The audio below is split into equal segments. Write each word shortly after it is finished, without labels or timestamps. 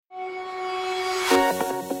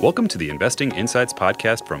Welcome to the Investing Insights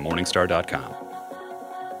podcast from Morningstar.com.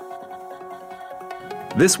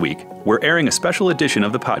 This week, we're airing a special edition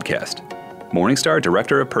of the podcast. Morningstar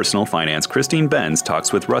Director of Personal Finance Christine Benz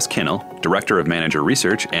talks with Russ Kinnel, Director of Manager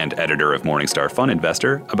Research and Editor of Morningstar Fund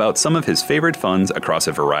Investor, about some of his favorite funds across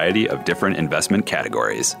a variety of different investment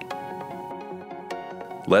categories.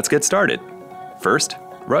 Let's get started. First,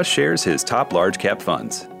 Russ shares his top large cap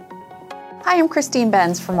funds. Hi, I'm Christine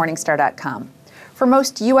Benz from Morningstar.com. For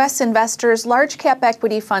most U.S. investors, large cap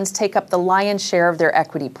equity funds take up the lion's share of their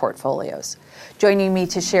equity portfolios. Joining me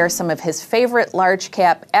to share some of his favorite large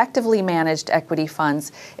cap, actively managed equity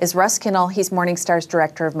funds is Russ Kinnel. He's Morningstar's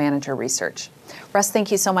Director of Manager Research. Russ,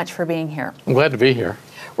 thank you so much for being here. I'm glad to be here.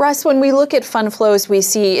 Russ, when we look at fund flows, we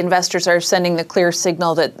see investors are sending the clear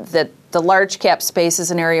signal that the large cap space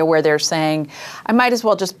is an area where they're saying, I might as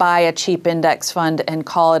well just buy a cheap index fund and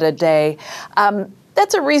call it a day.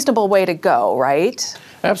 That's a reasonable way to go, right?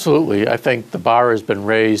 Absolutely. I think the bar has been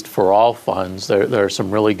raised for all funds. There are some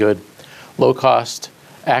really good low-cost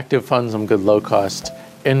active funds, some good low-cost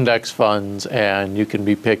index funds, and you can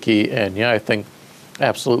be picky. And yeah, I think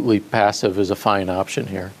absolutely passive is a fine option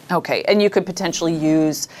here. Okay, and you could potentially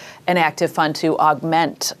use an active fund to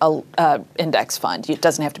augment a index fund. It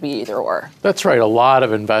doesn't have to be either or. That's right. A lot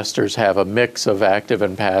of investors have a mix of active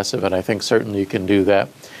and passive, and I think certainly you can do that.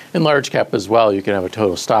 In large cap as well, you can have a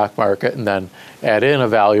total stock market and then add in a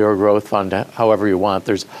value or growth fund however you want.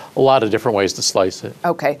 There's a lot of different ways to slice it.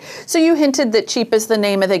 Okay. So you hinted that cheap is the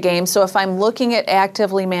name of the game. So if I'm looking at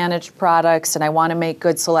actively managed products and I want to make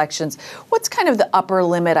good selections, what's kind of the upper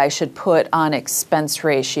limit I should put on expense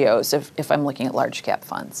ratios if I'm looking at large cap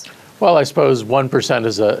funds? Well, I suppose 1%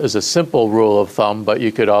 is a simple rule of thumb, but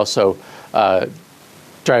you could also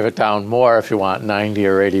drive it down more if you want 90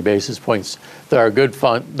 or 80 basis points. There are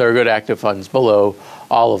good active funds below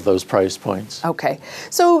all of those price points. Okay.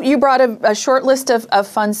 So you brought a short list of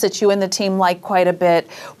funds that you and the team like quite a bit.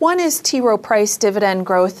 One is T. Rowe Price Dividend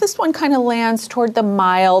Growth. This one kind of lands toward the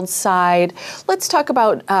mild side. Let's talk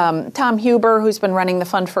about Tom Huber, who's been running the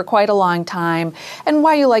fund for quite a long time, and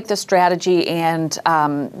why you like the strategy and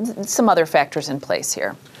some other factors in place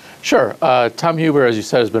here. Sure. Tom Huber, as you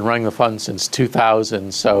said, has been running the fund since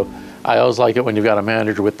 2000. So I always like it when you've got a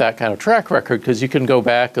manager with that kind of track record because you can go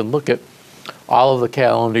back and look at all of the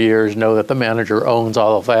calendar years, know that the manager owns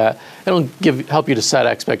all of that. It'll help you to set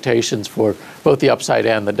expectations for both the upside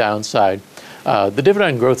and the downside. The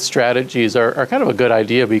dividend growth strategies are kind of a good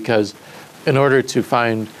idea because in order to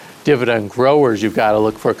find dividend growers, you've got to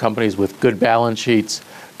look for companies with good balance sheets,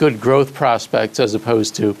 good growth prospects, as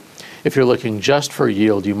opposed to if you're looking just for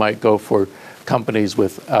yield, you might go for companies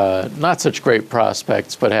with not such great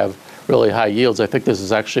prospects but have really high yields. I think this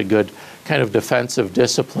is actually a good kind of defensive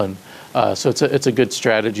discipline. So it's a good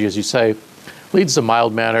strategy, as you say. Leads to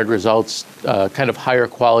mild-mannered results, kind of higher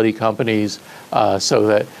quality companies, so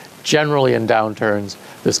that generally in downturns,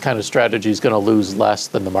 this kind of strategy is going to lose less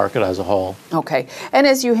than the market as a whole. Okay. And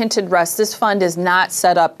as you hinted, Russ, this fund is not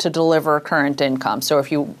set up to deliver current income. So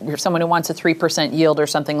if you're someone who wants a 3% yield or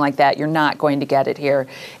something like that, you're not going to get it here.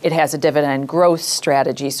 It has a dividend growth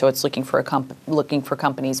strategy, so it's looking for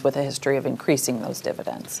companies with a history of increasing those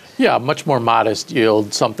dividends. Yeah, much more modest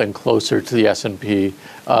yield, something closer to the S&P.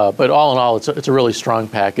 But all in all, it's a really strong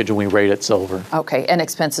package, and we rate it silver. Okay, and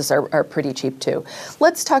expenses are pretty cheap, too.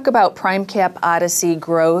 Let's talk about PrimeCap Odyssey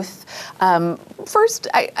Growth. First,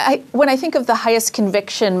 when I think of the highest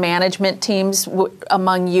conviction management teams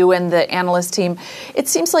among you and the analyst team, it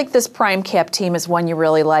seems like this PrimeCap team is one you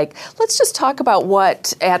really like. Let's just talk about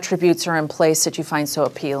what attributes are in place that you find so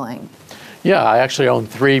appealing. Yeah, I actually own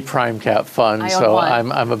 3 PrimeCap funds, so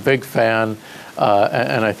I'm a big fan.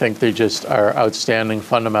 And I think they just are outstanding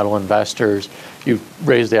fundamental investors. You've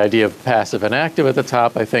raised the idea of passive and active at the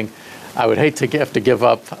top. I think I would hate to have to give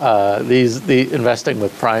up the investing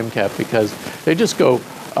with PrimeCap because they just go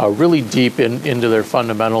really deep into their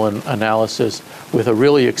fundamental analysis with a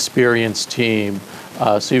really experienced team.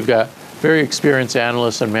 So you've got very experienced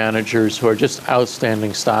analysts and managers who are just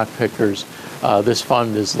outstanding stock pickers. This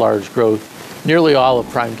fund is large growth. Nearly all of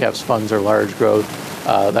PrimeCap's funds are large growth.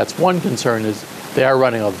 That's one concern is they are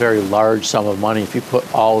running a very large sum of money if you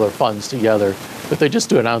put all their funds together, but they just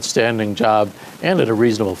do an outstanding job and at a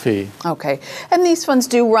reasonable fee. Okay. And these funds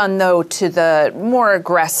do run, though, to the more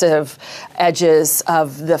aggressive edges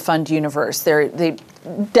of the fund universe. They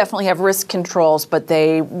definitely have risk controls, but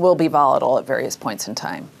they will be volatile at various points in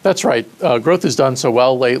time. That's right. Growth has done so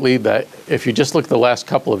well lately that if you just look at the last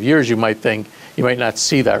couple of years, you might think you might not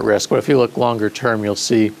see that risk. But if you look longer term, you'll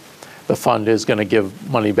see the fund is going to give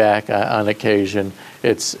money back on occasion.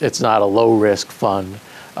 It's not a low risk fund.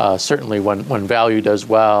 certainly when value does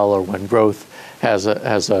well or when growth has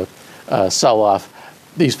a sell-off,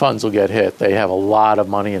 these funds will get hit. They have a lot of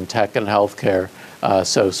money in tech and healthcare,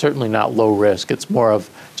 so certainly not low risk. It's more of,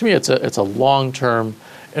 to me, it's a long-term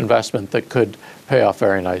investment that could pay off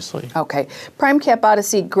very nicely. Okay. PrimeCap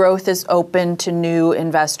Odyssey Growth is open to new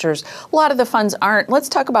investors. A lot of the funds aren't. Let's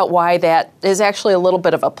talk about why that is actually a little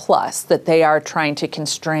bit of a plus, that they are trying to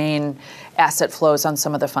constrain asset flows on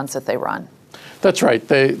some of the funds that they run. That's right.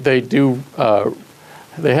 They do.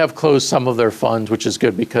 They have closed some of their funds, which is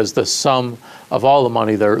good because the sum of all the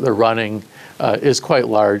money they're running is quite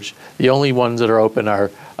large. The only ones that are open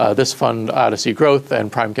are this fund, Odyssey Growth,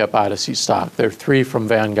 and PrimeCap Odyssey Stock. There are 3 from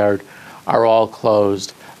Vanguard, are all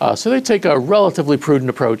closed. So they take a relatively prudent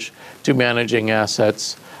approach to managing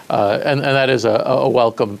assets, and that is a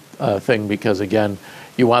welcome thing because, again,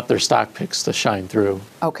 you want their stock picks to shine through.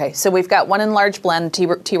 Okay, so we've got one in large blend, T.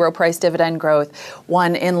 Rowe Price Dividend Growth,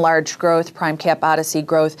 one in large growth, PrimeCap Odyssey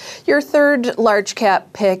Growth. Your third large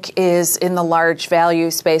cap pick is in the large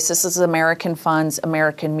value space. This is American Funds,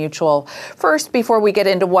 American Mutual. First, before we get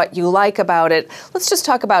into what you like about it, let's just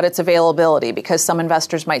talk about its availability, because some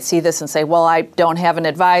investors might see this and say, well, I don't have an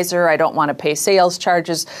advisor, I don't want to pay sales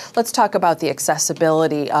charges. Let's talk about the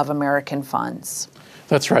accessibility of American Funds.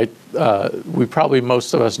 That's right.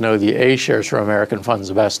 Most of us know the A shares from American Funds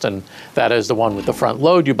the best, and that is the one with the front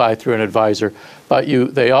load you buy through an advisor. But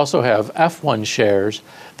they also have F1 shares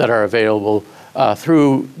that are available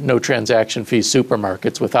through no transaction fee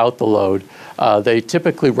supermarkets without the load. They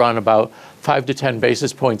typically run about 5 to 10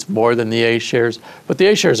 basis points more than the A shares, but the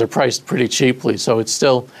A shares are priced pretty cheaply, so it's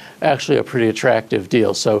still actually a pretty attractive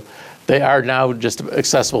deal. So they are now just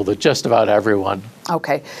accessible to just about everyone.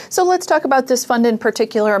 Okay, so let's talk about this fund in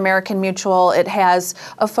particular, American Mutual. It has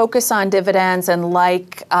a focus on dividends, and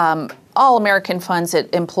like all American funds,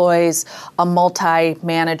 it employs a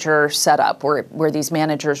multi-manager setup where these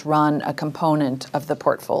managers run a component of the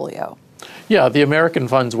portfolio. Yeah, the American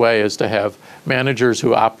Funds way is to have managers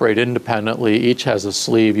who operate independently. Each has a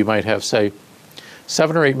sleeve. You might have, say,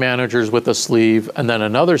 7 or 8 managers with a sleeve, and then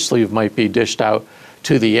another sleeve might be dished out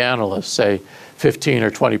to the analysts. Say 15 or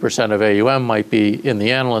 20% of AUM might be in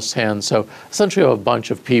the analyst's hands. So essentially you have a bunch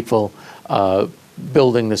of people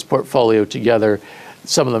building this portfolio together.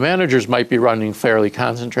 Some of the managers might be running fairly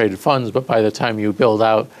concentrated funds, but by the time you build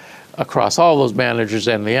out across all those managers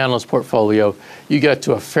and the analyst portfolio, you get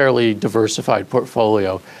to a fairly diversified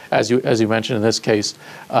portfolio. As you mentioned in this case,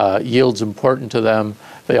 yield's important to them.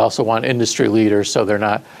 They also want industry leaders, so they're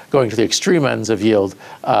not going to the extreme ends of yield.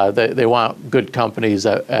 They want good companies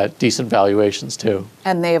at decent valuations too.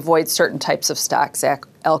 And they avoid certain types of stocks,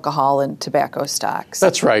 alcohol and tobacco stocks.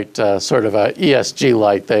 That's right, sort of a ESG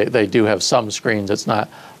light. They do have some screens. It's not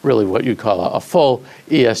really what you'd call a full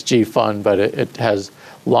ESG fund, but it has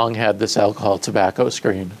long had this alcohol tobacco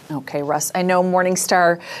screen. Okay, Russ, I know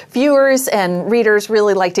Morningstar viewers and readers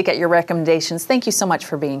really like to get your recommendations. Thank you so much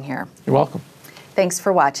for being here. You're welcome. Thanks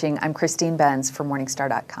for watching. I'm Christine Benz for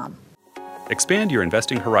Morningstar.com. Expand your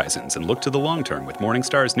investing horizons and look to the long term with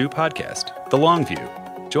Morningstar's new podcast, The Long View.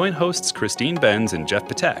 Join hosts Christine Benz and Jeff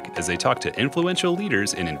Patak as they talk to influential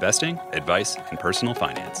leaders in investing, advice, and personal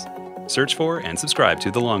finance. Search for and subscribe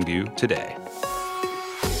to The Long View today.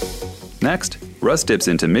 Next, Russ dips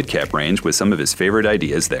into mid-cap range with some of his favorite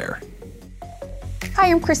ideas there.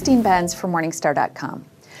 Hi, I'm Christine Benz from Morningstar.com.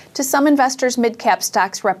 To some investors, mid-cap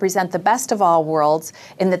stocks represent the best of all worlds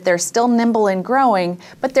in that they're still nimble and growing,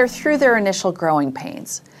 but they're through their initial growing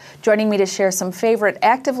pains. Joining me to share some favorite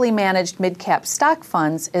actively managed mid-cap stock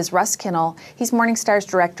funds is Russ Kinnel. He's Morningstar's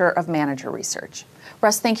Director of Manager Research.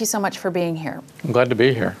 Russ, thank you so much for being here. I'm glad to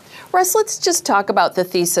be here. Russ, let's just talk about the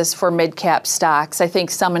thesis for mid-cap stocks. I think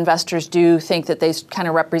some investors do think that they kind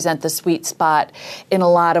of represent the sweet spot in a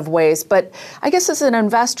lot of ways. But I guess as an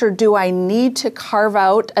investor, do I need to carve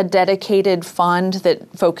out a dedicated fund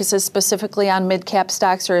that focuses specifically on mid-cap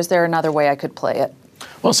stocks, or is there another way I could play it?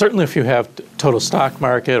 Well, certainly if you have total stock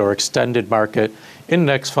market or extended market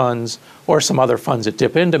index funds or some other funds that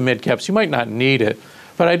dip into mid-caps, you might not need it.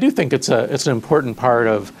 But I do think it's an important part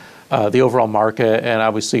of the overall market, and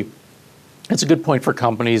obviously it's a good point for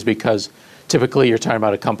companies because typically you're talking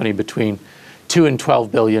about a company between $2 and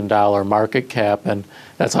 $12 billion market cap, and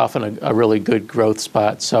that's often a really good growth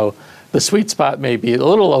spot. So the sweet spot may be a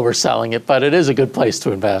little overselling it, but it is a good place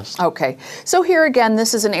to invest. Okay. So here again,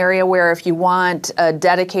 this is an area where if you want a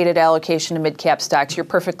dedicated allocation to mid-cap stocks, you're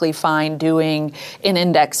perfectly fine doing an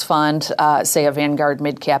index fund, say a Vanguard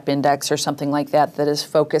mid-cap index or something like that is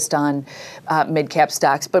focused on mid-cap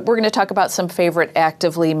stocks. But we're going to talk about some favorite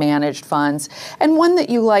actively managed funds. And one that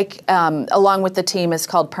you like, along with the team, is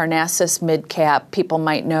called Parnassus Mid-Cap. People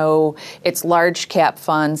might know it's large cap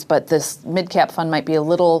funds, but this mid-cap fund might be a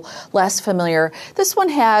little less familiar. This one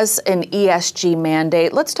has an ESG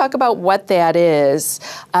mandate. Let's talk about what that is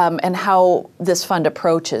and how this fund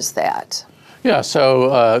approaches that. Yeah,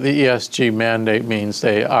 so the ESG mandate means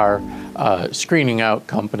they are screening out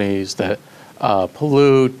companies that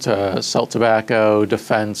pollute, sell tobacco,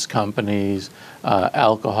 defense companies,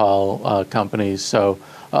 alcohol companies. So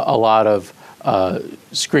a lot of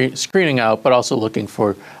screening out, but also looking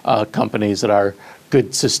for companies that are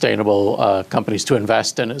good, sustainable companies to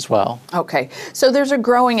invest in as well. Okay, so there's a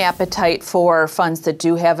growing appetite for funds that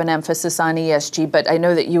do have an emphasis on ESG, but I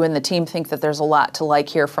know that you and the team think that there's a lot to like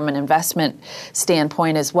here from an investment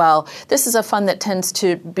standpoint as well. This is a fund that tends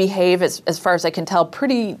to behave, as far as I can tell,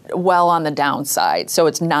 pretty well on the downside. So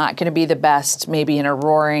it's not going to be the best maybe in a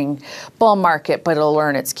roaring bull market, but it'll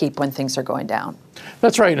earn its keep when things are going down.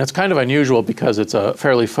 That's right, and it's kind of unusual because it's a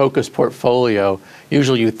fairly focused portfolio.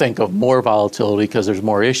 Usually you think of more volatility because there's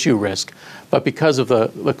more issue risk, but because of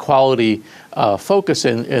the quality focus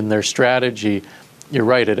in their strategy, you're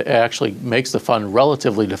right, it actually makes the fund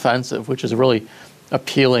relatively defensive, which is a really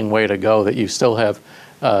appealing way to go, that you still have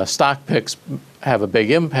stock picks have a big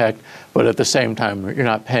impact, but at the same time, you're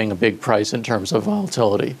not paying a big price in terms of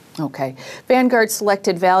volatility. Okay. Vanguard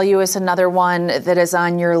Selected Value is another one that is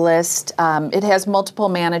on your list. It has multiple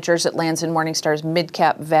managers. It lands in Morningstar's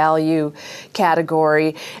mid-cap value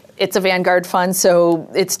category. It's a Vanguard fund, so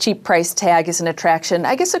its cheap price tag is an attraction.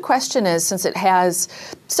 I guess the question is, since it has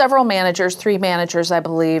several managers, 3 managers, I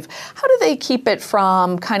believe, how do they keep it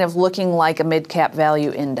from kind of looking like a mid-cap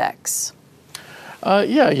value index?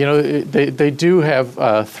 Yeah, you know, they do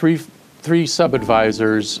have three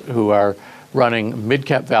sub-advisors who are running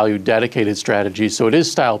mid-cap value dedicated strategies. So it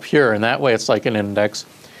is style pure, and that way it's like an index.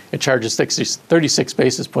 It charges 36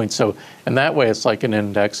 basis points, so in that way it's like an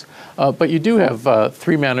index. But you do have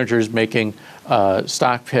 3 managers making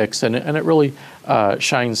stock picks, and it really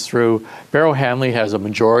shines through. Barrow Hanley has a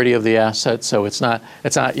majority of the assets, so it's not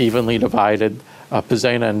evenly divided.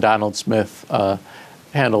 Pizzena and Donald Smith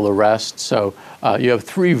handle the rest. So you have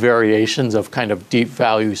 3 variations of kind of deep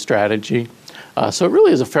value strategy. So it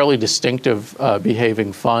really is a fairly distinctive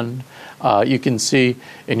behaving fund. You can see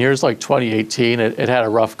in years like 2018, it had a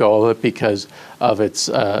rough go of it because of its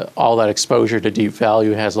all that exposure to deep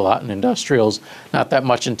value. It has a lot in industrials, not that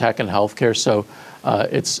much in tech and healthcare. So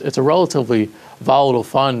it's a relatively volatile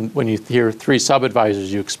fund. When you hear 3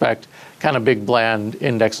 sub-advisors, you expect kind of big, bland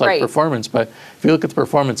index-like performance. But if you look at the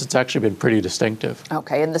performance, it's actually been pretty distinctive.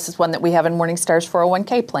 Okay, and this is one that we have in Morningstar's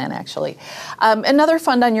 401k plan, actually. Another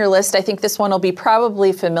fund on your list, I think this one will be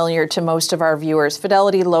probably familiar to most of our viewers,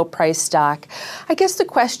 Fidelity Low Price Stock. I guess the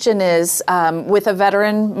question is, with a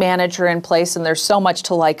veteran manager in place, and there's so much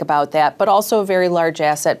to like about that, but also a very large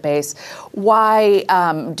asset base, why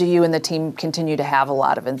do you and the team continue to have a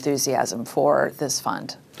lot of enthusiasm for this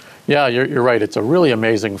fund? Yeah, you're right. It's a really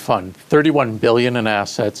amazing fund. $31 billion in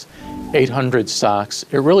assets, 800 stocks.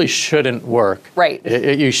 It really shouldn't work. Right.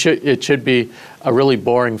 It should be a really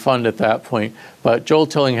boring fund at that point. But Joel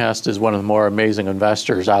Tillinghast is one of the more amazing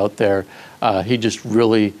investors out there. He just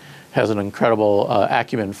really has an incredible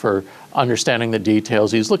acumen for understanding the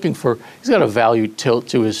details. He's got a value tilt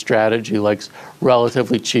to his strategy, likes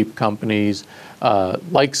relatively cheap companies,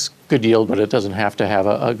 likes good yield, but it doesn't have to have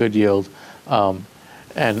a good yield.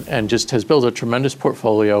 And just has built a tremendous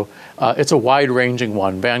portfolio. It's a wide-ranging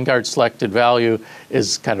one. Vanguard Selected Value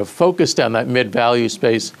is kind of focused on that mid-value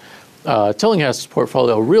space. Tillinghast's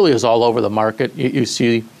portfolio really is all over the market. You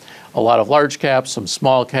see a lot of large caps, some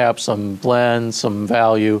small caps, some blends, some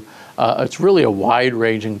value. It's really a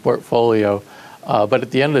wide-ranging portfolio. But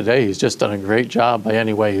at the end of the day, he's just done a great job by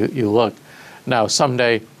any way you look. Now,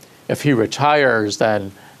 someday, if he retires,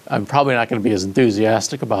 then I'm probably not going to be as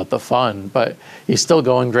enthusiastic about the fund, but he's still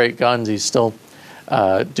going great guns. He's still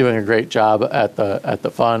doing a great job at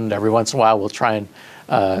the fund. Every once in a while, we'll try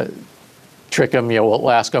and trick him.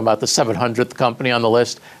 We'll ask him about the 700th company on the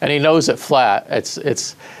list, and he knows it flat.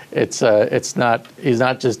 It's not. He's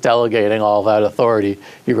not just delegating all that authority.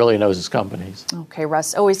 He really knows his companies. Okay,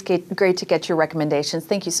 Russ. Always great to get your recommendations.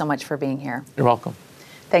 Thank you so much for being here. You're welcome.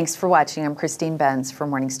 Thanks for watching. I'm Christine Benz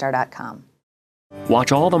from Morningstar.com.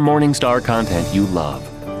 Watch all the Morningstar content you love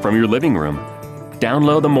from your living room.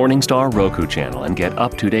 Download the Morningstar Roku channel and get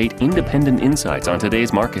up-to-date independent insights on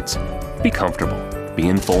today's markets. Be comfortable. Be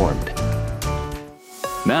informed.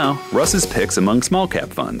 Now, Russ's picks among small cap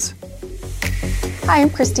funds. Hi,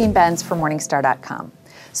 I'm Christine Benz from Morningstar.com.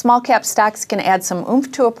 Small cap stocks can add some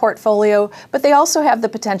oomph to a portfolio, but they also have the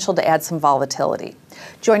potential to add some volatility.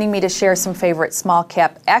 Joining me to share some favorite small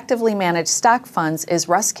cap actively managed stock funds is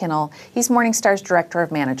Russ Kinnel. He's Morningstar's Director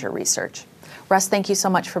of Manager Research. Russ, thank you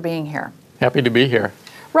so much for being here. Happy to be here.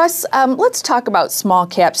 Russ, let's talk about small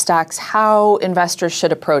cap stocks, how investors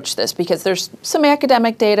should approach this, because there's some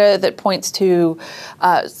academic data that points to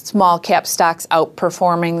small cap stocks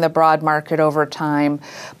outperforming the broad market over time,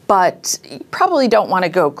 but you probably don't want to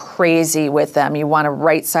go crazy with them. You want to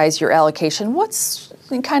right size your allocation. What's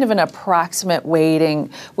kind of an approximate weighting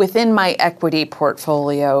within my equity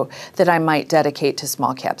portfolio that I might dedicate to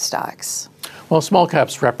small cap stocks? Well, small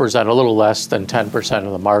caps represent a little less than 10%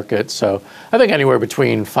 of the market, so I think anywhere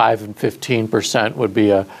between 5 and 15% would be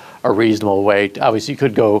a reasonable weight. Obviously, you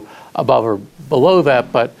could go above or below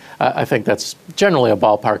that, but I think that's generally a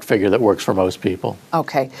ballpark figure that works for most people.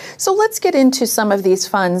 Okay, so let's get into some of these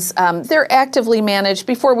funds. They're actively managed.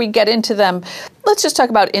 Before we get into them, let's just talk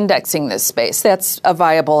about indexing this space. That's a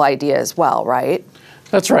viable idea as well, right?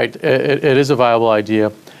 That's right. It is a viable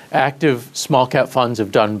idea. Active small cap funds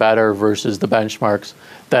have done better versus the benchmarks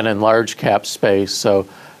than in large cap space. So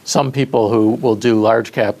some people who will do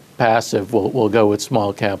large cap passive will go with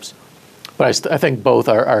small caps. But I think both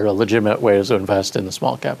are legitimate ways to invest in the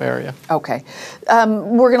small cap area. Okay.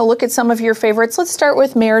 We're going to look at some of your favorites. Let's start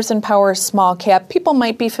with Mayors and Power Small Cap. People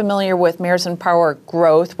might be familiar with Mayors and Power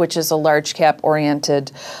Growth, which is a large cap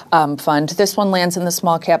oriented fund. This one lands in the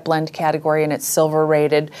small cap blend category and it's silver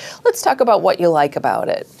rated. Let's talk about what you like about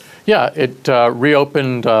it. Yeah, it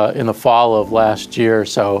reopened in the fall of last year,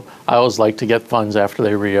 so I always like to get funds after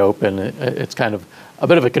they reopen. It's kind of a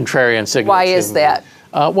bit of a contrarian signal. Why is that?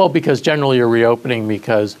 Well, because generally you're reopening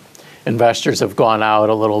because investors have gone out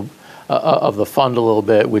a little of the fund a little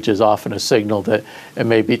bit, which is often a signal that it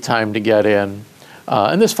may be time to get in.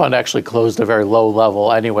 And this fund actually closed at a very low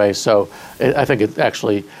level anyway, so I think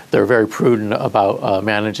they're very prudent about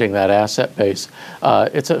managing that asset base.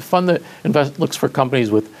 It's a fund that looks for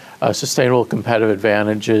companies with sustainable competitive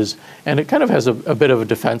advantages, and it kind of has a bit of a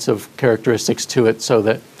defensive characteristics to it so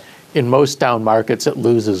that in most down markets it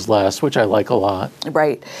loses less, which I like a lot.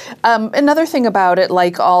 Right. Another thing about it,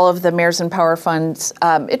 like all of the Mayors and Power funds,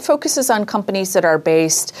 it focuses on companies that are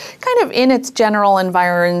based kind of in its general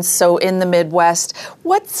environs, so in the Midwest.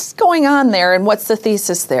 What's going on there and what's the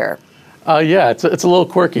thesis there? Yeah, it's a little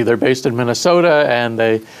quirky. They're based in Minnesota and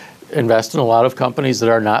they invest in a lot of companies that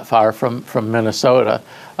are not far from Minnesota,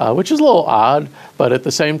 which is a little odd, but at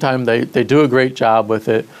the same time they do a great job with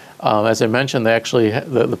it. As I mentioned, they actually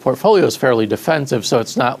the portfolio is fairly defensive, so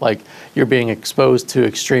it's not like you're being exposed to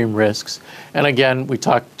extreme risks. And again, we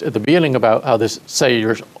talked at the beginning about how say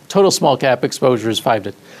your total small cap exposure is 5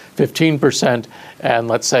 to 15%, and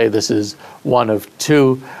let's say this is one of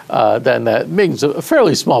two, then that means a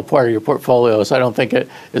fairly small part of your portfolio. So I don't think it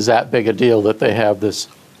is that big a deal that they have this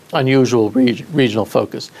unusual regional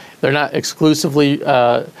focus. They're not exclusively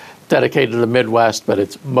dedicated to the Midwest, but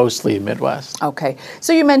it's mostly Midwest. Okay.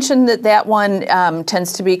 So you mentioned that one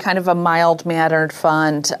tends to be kind of a mild-mannered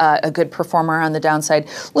fund, a good performer on the downside.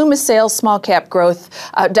 Loomis Sayles Small Cap Growth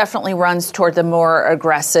definitely runs toward the more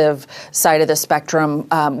aggressive side of the spectrum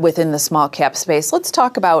within the small cap space. Let's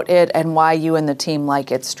talk about it and why you and the team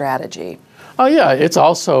like its strategy. Oh, yeah. It's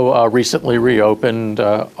also recently reopened,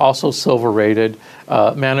 also silver rated.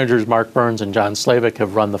 Managers Mark Burns and John Slavik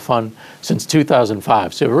have run the fund since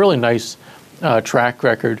 2005. So a really nice track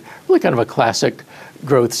record, really kind of a classic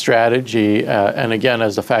growth strategy. And again,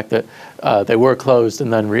 as the fact that they were closed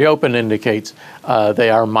and then reopened indicates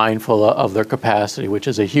they are mindful of their capacity, which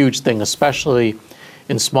is a huge thing, especially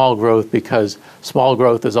in small growth, because small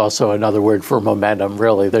growth is also another word for momentum,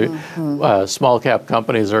 really. Small cap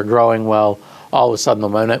companies are growing well. All of a sudden,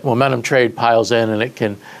 the momentum trade piles in, and it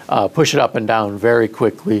can push it up and down very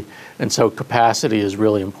quickly. And so capacity is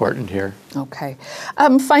really important here. Okay.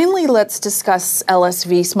 Finally, let's discuss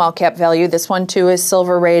LSV Small Cap Value. This one, too, is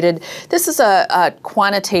silver rated. This is a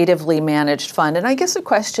quantitatively managed fund. And I guess the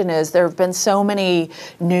question is, there have been so many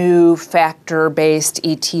new factor-based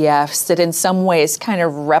ETFs that in some ways kind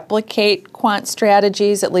of replicate quant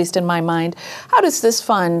strategies, at least in my mind. How does this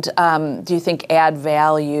fund, do you think, add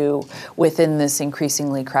value within this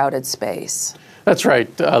increasingly crowded space? That's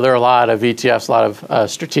right. There are a lot of ETFs, a lot of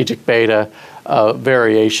strategic beta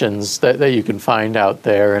variations that you can find out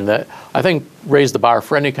there, and that I think raise the bar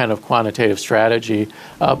for any kind of quantitative strategy.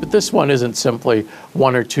 But this one isn't simply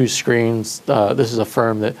one or two screens. This is a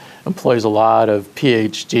firm that employs a lot of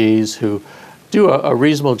PhDs who do a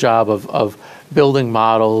reasonable job of building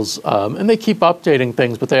models, and they keep updating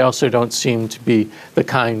things, but they also don't seem to be the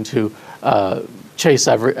kind to chase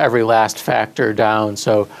every last factor down.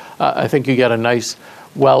 So I think you get a nice,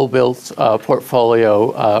 well-built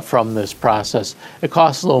portfolio from this process. It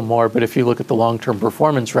costs a little more, but if you look at the long-term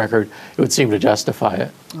performance record, it would seem to justify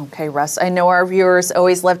it. Okay, Russ, I know our viewers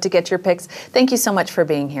always love to get your picks. Thank you so much for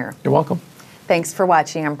being here. You're welcome. Thanks for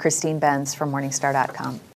watching. I'm Christine Benz from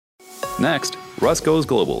Morningstar.com. Next, Russ goes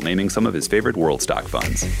global, naming some of his favorite world stock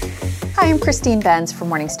funds. Hi, I'm Christine Benz from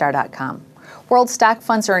Morningstar.com. World stock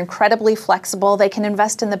funds are incredibly flexible. They can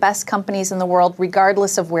invest in the best companies in the world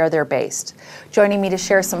regardless of where they're based. Joining me to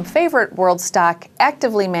share some favorite world stock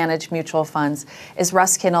actively managed mutual funds is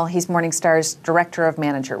Russ Kinnel. He's Morningstar's Director of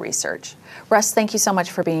Manager Research. Russ, thank you so much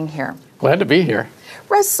for being here. Glad to be here.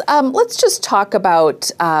 Russ, let's just talk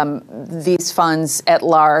about these funds at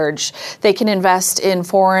large. They can invest in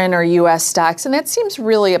foreign or U.S. stocks, and that seems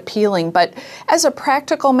really appealing. But as a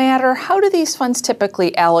practical matter, how do these funds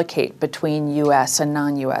typically allocate between U.S. and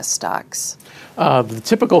non-U.S. stocks? The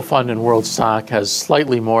typical fund in world stock has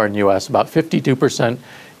slightly more in U.S., about 52%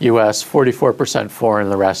 U.S., 44% foreign,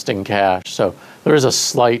 the rest in cash. So there is a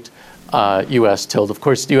slight U.S. tilt. Of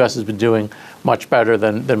course, the U.S. has been doing much better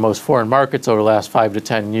than most foreign markets over the last 5 to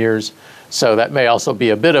 10 years. So that may also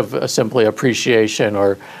be a bit of simply appreciation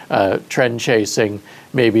or trend chasing.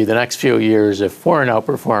 Maybe the next few years, if foreign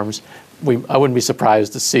outperforms, I wouldn't be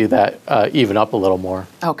surprised to see that even up a little more.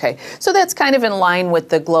 Okay. So that's kind of in line with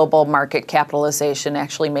the global market capitalization.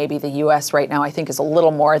 Actually, maybe the U.S. right now, I think, is a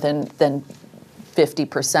little more than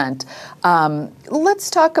 50%. Let's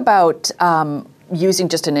talk about using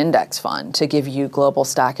just an index fund to give you global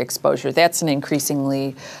stock exposure. That's an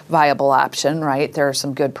increasingly viable option, right? There are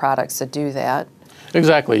some good products that do that.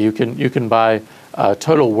 Exactly. You can buy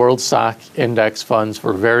total world stock index funds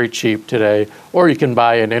for very cheap today, or you can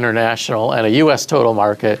buy an international and a U.S. total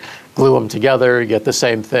market, glue them together, you get the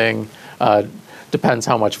same thing. Depends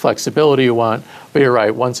how much flexibility you want. But you're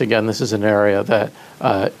right. Once again, this is an area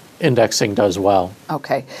that indexing does well.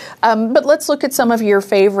 Okay. But let's look at some of your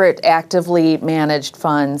favorite actively managed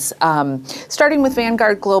funds. Starting with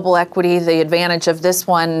Vanguard Global Equity, the advantage of this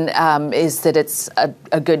one is that it's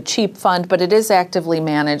a good cheap fund, but it is actively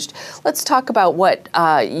managed. Let's talk about what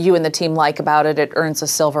you and the team like about it. It earns a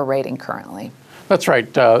silver rating currently. That's right.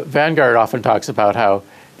 Vanguard often talks about how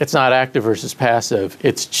it's not active versus passive,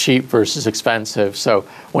 it's cheap versus expensive. So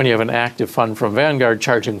when you have an active fund from Vanguard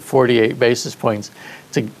charging 48 basis points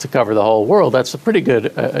to cover the whole world, that's a pretty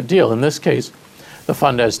good deal. In this case, the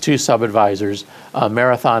fund has two sub-advisors,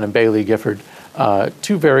 Marathon and Baillie Gifford,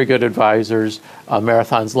 two very good advisors.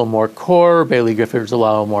 Marathon's a little more core, Baillie Gifford's a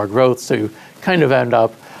little more growth, so you kind of end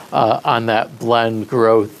up on that blend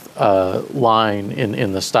growth line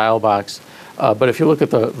in the style box. But if you look at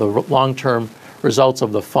the long-term results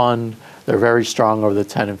of the fund, they're very strong over the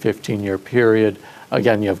 10 and 15-year period.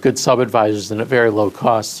 Again, you have good sub-advisors and at very low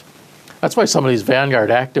costs. That's why some of these Vanguard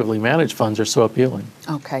actively managed funds are so appealing.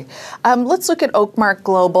 Okay. Let's look at Oakmark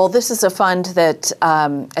Global. This is a fund that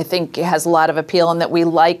I think has a lot of appeal and that we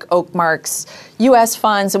like Oakmark's U.S.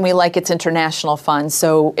 funds and we like its international funds,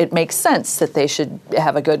 so it makes sense that they should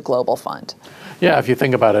have a good global fund. Yeah, if you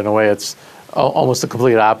think about it in a way, it's almost the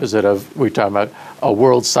complete opposite of, we're talking about a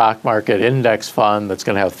world stock market index fund that's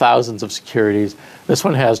going to have thousands of securities. This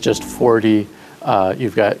one has just 40.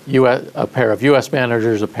 You've got a pair of U.S.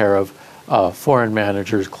 managers, a pair of foreign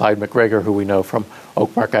managers, Clyde McGregor, who we know from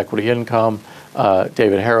Oakmark Equity Income,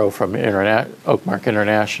 David Harrow from Oakmark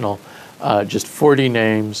International, just 40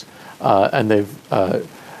 names, and they've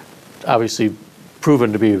obviously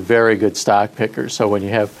proven to be very good stock pickers. So when you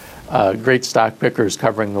have great stock pickers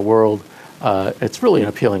covering the world, it's really an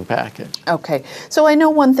appealing package. Okay. So I know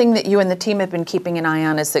one thing that you and the team have been keeping an eye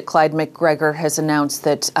on is that Clyde McGregor has announced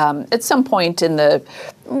that at some point in the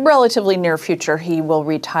relatively near future, he will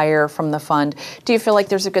retire from the fund. Do you feel like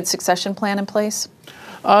there's a good succession plan in place?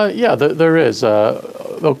 Yeah, there is.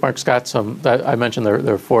 Oakmark's got some, I mentioned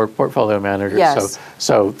there are 4 portfolio managers. Yes.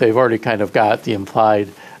 So they've already kind of got the implied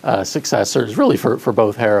successors, really for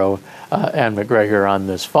both Harrow and McGregor on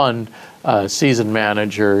this fund, seasoned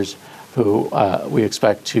managers who we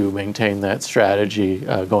expect to maintain that strategy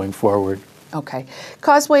going forward. Okay.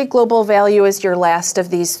 Causeway Global Value is your last of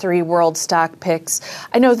these three world stock picks.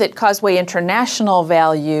 I know that Causeway International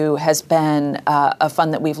Value has been a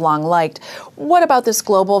fund that we've long liked. What about this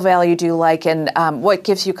Global Value do you like, and what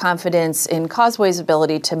gives you confidence in Causeway's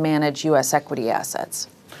ability to manage U.S. equity assets?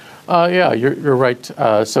 Yeah, you're right.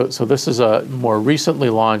 So this is a more recently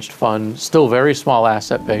launched fund, still very small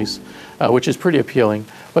asset base, which is pretty appealing.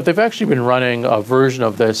 But they've actually been running a version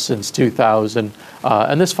of this since 2000,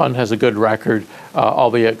 and this fund has a good record,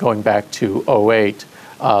 albeit going back to 2008,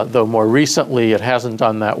 though more recently it hasn't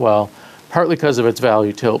done that well, partly because of its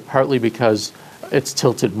value tilt, partly because it's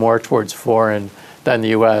tilted more towards foreign than the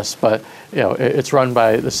U.S., but it's run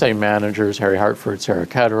by the same managers, Harry Hartford, Sarah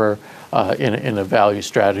Ketterer, in a value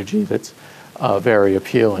strategy that's very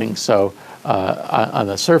appealing. So on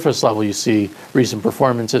the surface level, you see recent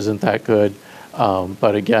performance isn't that good,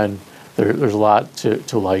 but again, there's a lot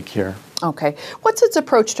to like here. Okay. What's its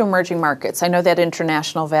approach to emerging markets? I know that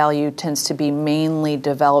International Value tends to be mainly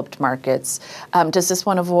developed markets. Does this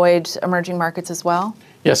one avoid emerging markets as well?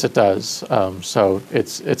 Yes, it does. So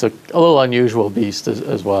it's a little unusual beast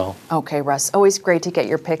as well. Okay, Russ. Always great to get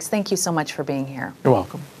your picks. Thank you so much for being here. You're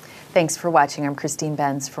welcome. Thanks for watching. I'm Christine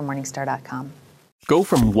Benz from Morningstar.com. Go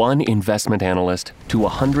from one investment analyst to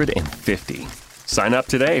 150. Sign up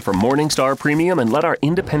today for Morningstar Premium and let our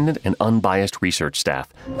independent and unbiased research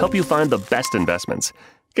staff help you find the best investments.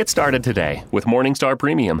 Get started today with Morningstar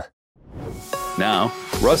Premium. Now,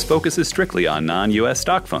 Russ focuses strictly on non-U.S.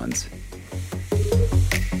 stock funds.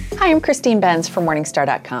 Hi, I'm Christine Benz from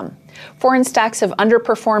Morningstar.com. Foreign stocks have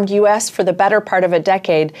underperformed U.S. for the better part of a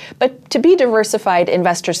decade, but to be diversified,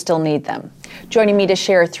 investors still need them. Joining me to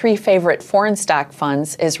share three favorite foreign stock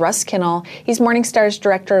funds is Russ Kinnel. He's Morningstar's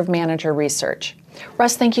Director of Manager Research.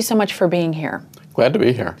 Russ, thank you so much for being here. Glad to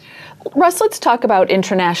be here. Russ, let's talk about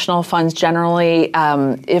international funds generally.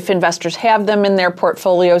 If investors have them in their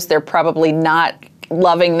portfolios, they're probably not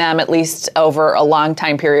loving them, at least over a long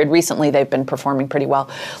time period. Recently, they've been performing pretty well.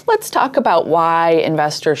 Let's talk about why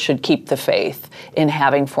investors should keep the faith in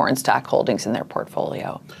having foreign stock holdings in their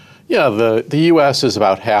portfolio. Yeah, the U.S. is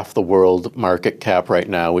about half the world market cap right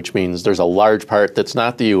now, which means there's a large part that's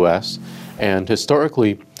not the U.S. And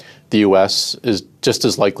historically, the U.S. is just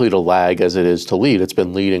as likely to lag as it is to lead. It's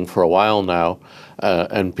been leading for a while now,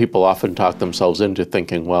 and people often talk themselves into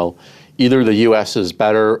thinking, well, either the U.S. is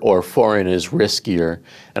better or foreign is riskier.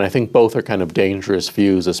 And I think both are kind of dangerous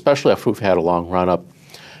views, especially if we've had a long run-up.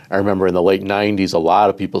 I remember in the late 90s, a lot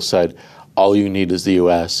of people said, all you need is the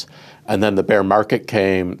U.S. And then the bear market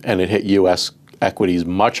came, and it hit U.S. equities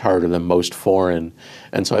much harder than most foreign.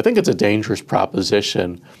 And so I think it's a dangerous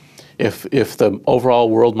proposition. If the overall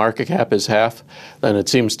world market cap is half, then it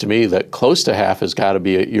seems to me that close to half has got to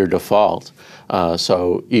be your default.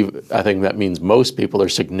 So I think that means most people are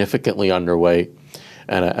significantly underweight,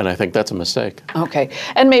 and I think that's a mistake. Okay.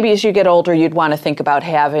 And maybe as you get older, you'd want to think about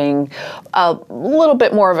having a little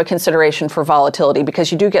bit more of a consideration for volatility,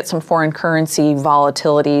 because you do get some foreign currency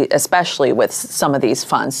volatility, especially with some of these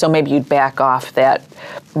funds. So maybe you'd back off that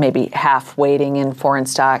maybe half weighting in foreign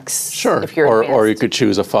stocks. Sure. If you're or you could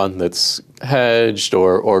choose a fund that's hedged,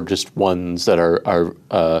 or just ones that are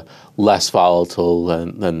less volatile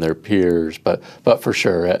than their peers. But for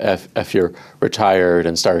sure, if you're retired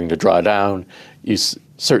and starting to draw down,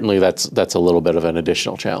 certainly that's a little bit of an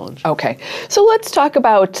additional challenge. Okay. So let's talk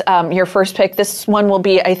about your first pick. This one will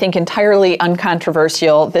be, I think, entirely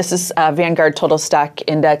uncontroversial. This is Vanguard Total Stock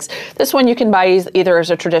Index. This one you can buy either as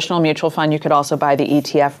a traditional mutual fund. You could also buy the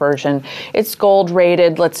ETF version. It's gold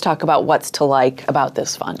rated. Let's talk about what's to like about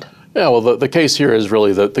this fund. Yeah, well, the case here is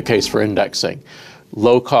really the case for indexing.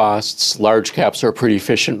 Low costs, large caps are pretty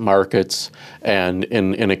efficient markets, and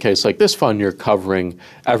in a case like this fund, you're covering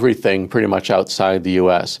everything pretty much outside the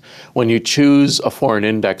U.S. When you choose a foreign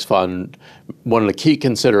index fund, one of the key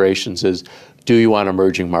considerations is, do you want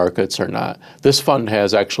emerging markets or not? This fund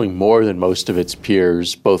has actually more than most of its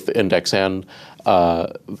peers, both index and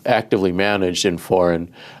actively managed in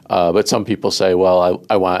foreign, but some people say, well,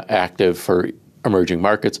 I want active for emerging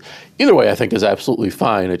markets. Either way, I think is absolutely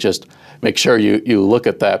fine. It just make sure you look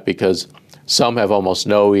at that, because some have almost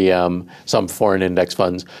no EM, some foreign index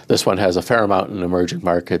funds. This one has a fair amount in emerging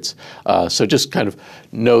markets. So just kind of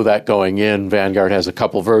know that going in. Vanguard has a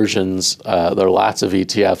couple versions. There are lots of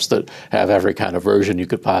ETFs that have every kind of version you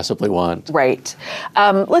could possibly want. Right.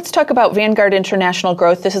 Let's talk about Vanguard International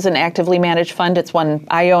Growth. This is an actively managed fund. It's one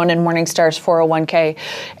I own in Morningstar's 401k.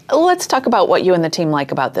 Let's talk about what you and the team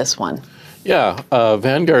like about this one. Yeah,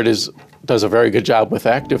 Vanguard does does a very good job with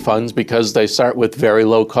active funds because they start with very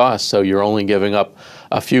low cost. So you're only giving up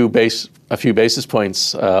a few basis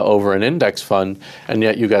points over an index fund, and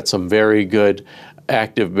yet you got some very good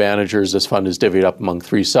active managers. This fund is divvied up among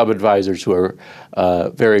 3 sub-advisors who are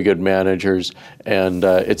very good managers, and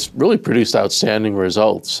it's really produced outstanding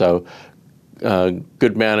results. So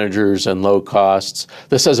good managers and low costs.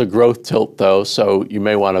 This has a growth tilt, though, so you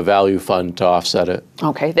may want a value fund to offset it.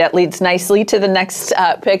 Okay, that leads nicely to the next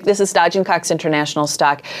pick. This is Dodge & Cox International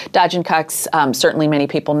stock. Dodge & Cox, certainly many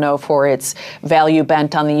people know for its value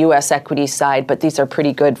bent on the U.S. equity side, but these are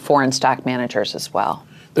pretty good foreign stock managers as well.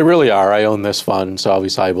 They really are. I own this fund, so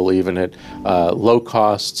obviously I believe in it. Low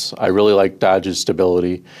costs. I really like Dodge's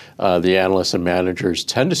stability. The analysts and managers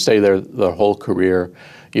tend to stay there their whole career.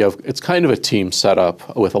 It's kind of a team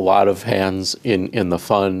setup with a lot of hands in the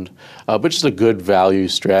fund, which is a good value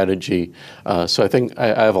strategy. So I think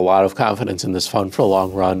I have a lot of confidence in this fund for the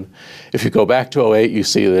long run. If you go back to 2008, you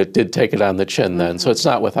see that it did take it on the chin then, so it's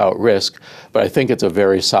not without risk, but I think it's a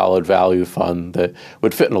very solid value fund that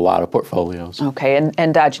would fit in a lot of portfolios. Okay,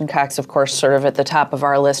 and Dodge & Cox, of course, sort of at the top of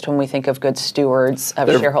our list when we think of good stewards of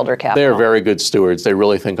shareholder capital. They're very good stewards. They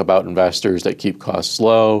really think about investors. They keep costs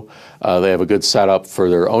low. They have a good setup for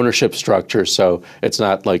their ownership structure, so it's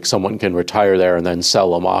not like someone can retire there and then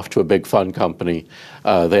sell them off to a big fund company.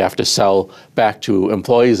 They have to sell back to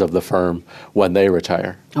employees of the firm when they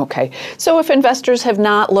retire. Okay. So if investors have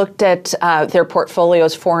not looked at their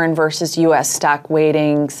portfolios, foreign versus U.S. stock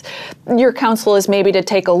weightings, your counsel is maybe to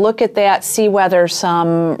take a look at that, see whether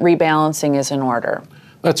some rebalancing is in order.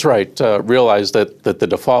 That's right. Realize that the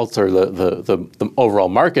default or the overall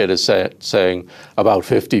market is saying about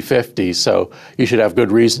 50-50, so you should have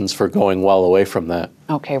good reasons for going well away from that.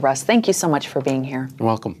 Okay, Russ, thank you so much for being here. You're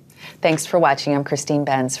welcome. Thanks for watching. I'm Christine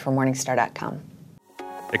Benz from Morningstar.com.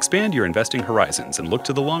 Expand your investing horizons and look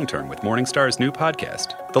to the long term with Morningstar's new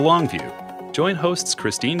podcast, The Long View. Join hosts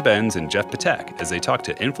Christine Benz and Jeff Patak as they talk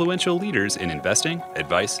to influential leaders in investing,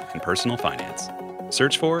 advice, and personal finance.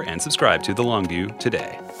 Search for and subscribe to The Long View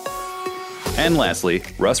today. And lastly,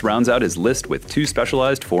 Russ rounds out his list with 2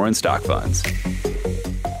 specialized foreign stock funds.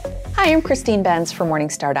 Hi, I'm Christine Benz from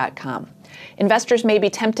Morningstar.com. Investors may be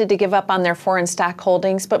tempted to give up on their foreign stock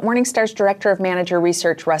holdings, but Morningstar's Director of Manager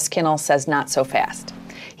Research, Russ Kinnel, says not so fast.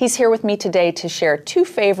 He's here with me today to share 2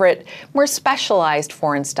 favorite, more specialized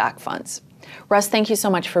foreign stock funds. Russ, thank you so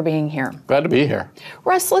much for being here. Glad to be here.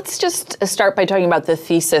 Russ, let's just start by talking about the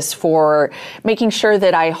thesis for making sure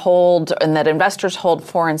that I hold and that investors hold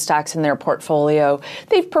foreign stocks in their portfolio.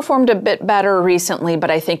 They've performed a bit better recently, but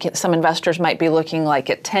I think some investors might be looking like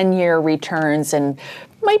at 10-year returns and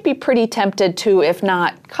might be pretty tempted to, if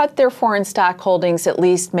not cut their foreign stock holdings, at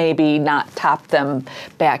least maybe not top them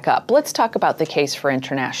back up. Let's talk about the case for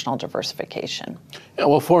international diversification. Yeah,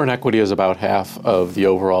 well, foreign equity is about half of the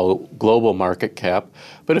overall global market cap.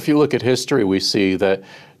 But if you look at history, we see that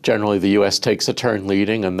generally the U.S. takes a turn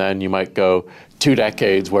leading, and then you might go 2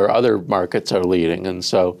 decades where other markets are leading. And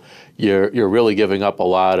so you're really giving up a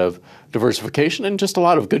lot of diversification and just a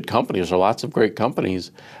lot of good companies. There are lots of great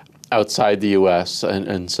companies outside the U.S.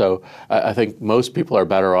 And so I think most people are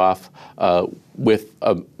better off with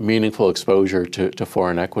a meaningful exposure to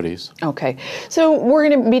foreign equities. Okay. So we're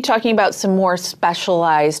going to be talking about some more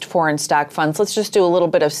specialized foreign stock funds. Let's just do a little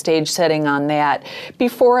bit of stage setting on that.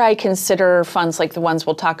 Before I consider funds like the ones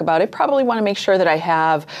we'll talk about, I probably want to make sure that I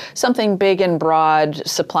have something big and broad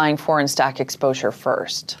supplying foreign stock exposure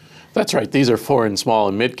first. That's right. These are foreign small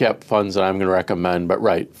and mid-cap funds that I'm going to recommend. But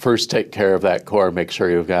right, first take care of that core. Make sure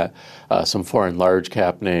you've got some foreign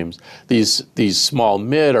large-cap names. These small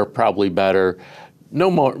mid are probably better. No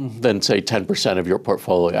more than, say, 10% of your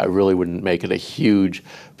portfolio. I really wouldn't make it a huge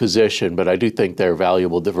position, but I do think they're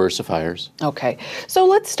valuable diversifiers. Okay. So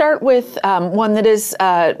let's start with one that is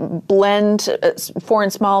foreign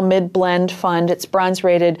small mid blend fund. It's bronze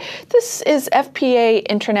rated. This is FPA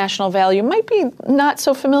International Value. Might be not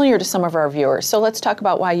so familiar to some of our viewers. So let's talk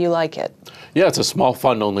about why you like it. Yeah, it's a small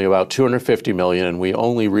fund, only about $250 million, and we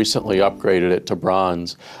only recently upgraded it to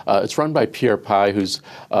bronze. It's run by Pierre Pai, who's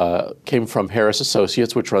came from Harris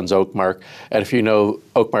Associates, which runs Oakmark. And if you know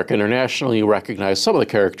Oakmark International, you recognize some of the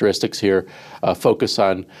characteristics here. Focus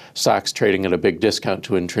on stocks trading at a big discount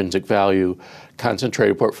to intrinsic value,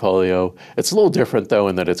 concentrated portfolio. It's a little different, though,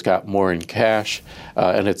 in that it's got more in cash,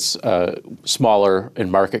 and it's smaller in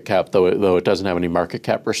market cap, though it doesn't have any market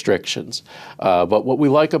cap restrictions. But what we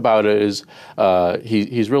like about it is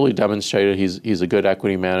he's really demonstrated he's a good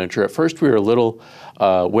equity manager. At first, we were a little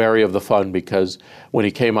wary of the fund because when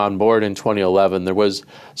he came on board in 2011, there was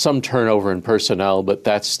some turnover in personnel, but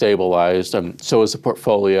that's stabilized, and so is the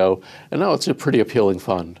portfolio. And now it's a pretty appealing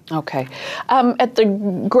fund. Okay. At the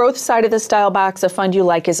growth side of the style box, a fund you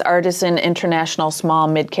like is Artisan International Small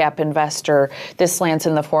Mid-Cap Investor. This lands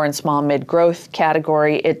in the foreign small mid-growth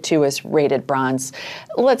category. It, too, is rated bronze.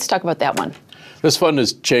 Let's talk about that one. This fund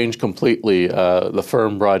has changed completely. The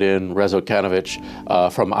firm brought in Rezo Kanovich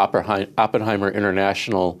from Oppenheimer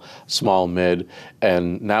International Small Mid,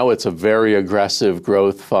 and now it's a very aggressive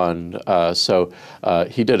growth fund. So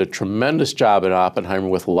he did a tremendous job at Oppenheimer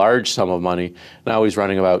with a large sum of money. Now he's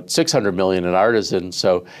running about $600 million at Artisan,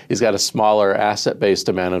 so he's got a smaller asset base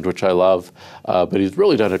to manage, which I love. But he's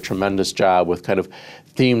really done a tremendous job with kind of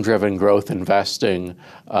theme-driven growth investing.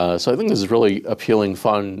 So I think this is a really appealing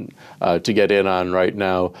fund to get in on right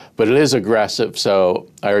now, but it is aggressive. So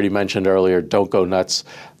I already mentioned earlier, don't go nuts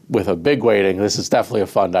with a big weighting. This is definitely a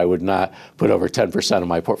fund I would not put over 10% of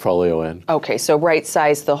my portfolio in. Okay, so right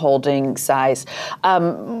size the holding size.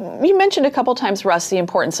 You mentioned a couple times, Russ, the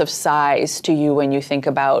importance of size to you when you think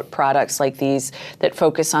about products like these that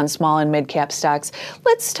focus on small and mid-cap stocks.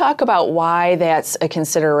 Let's talk about why that's a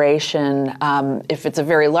consideration. If it's a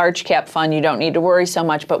very large cap fund, you don't need to worry so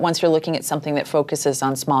much, but once you're looking at something that focuses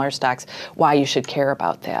on smaller stocks, why you should care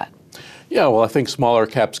about that. Yeah, well, I think smaller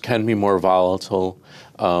caps can be more volatile.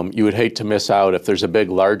 You would hate to miss out. If there's a big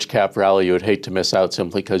large cap rally, you would hate to miss out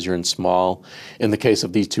simply because you're in small. In the case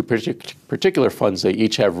of these two particular funds, they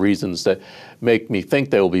each have reasons that make me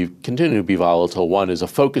think they will continue to be volatile. One is a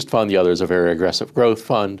focused fund, the other is a very aggressive growth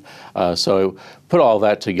fund. So put all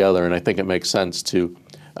that together, and I think it makes sense to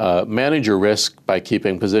manage your risk by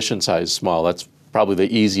keeping position size small. That's probably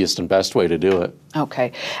the easiest and best way to do it.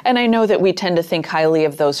 Okay. And I know that we tend to think highly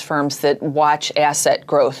of those firms that watch asset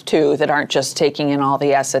growth, too, that aren't just taking in all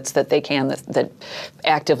the assets that they can, that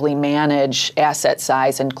actively manage asset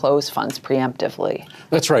size and close funds preemptively.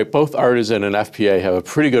 That's right. Both Artisan and FPA have a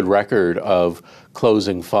pretty good record of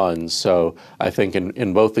closing funds. So I think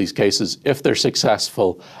in both these cases, if they're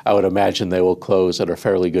successful, I would imagine they will close at a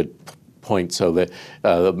fairly good point so that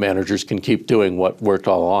the managers can keep doing what worked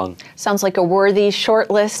all along. Sounds like a worthy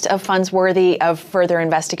short list of funds worthy of further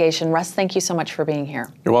investigation. Russ, thank you so much for being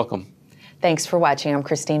here. You're welcome. Thanks for watching. I'm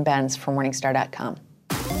Christine Benz from Morningstar.com.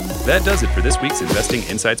 That does it for this week's Investing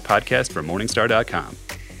Insights podcast from Morningstar.com.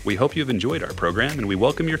 We hope you've enjoyed our program and we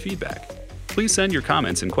welcome your feedback. Please send your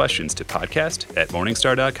comments and questions to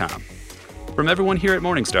podcast@Morningstar.com. From everyone here at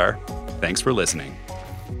Morningstar, thanks for listening.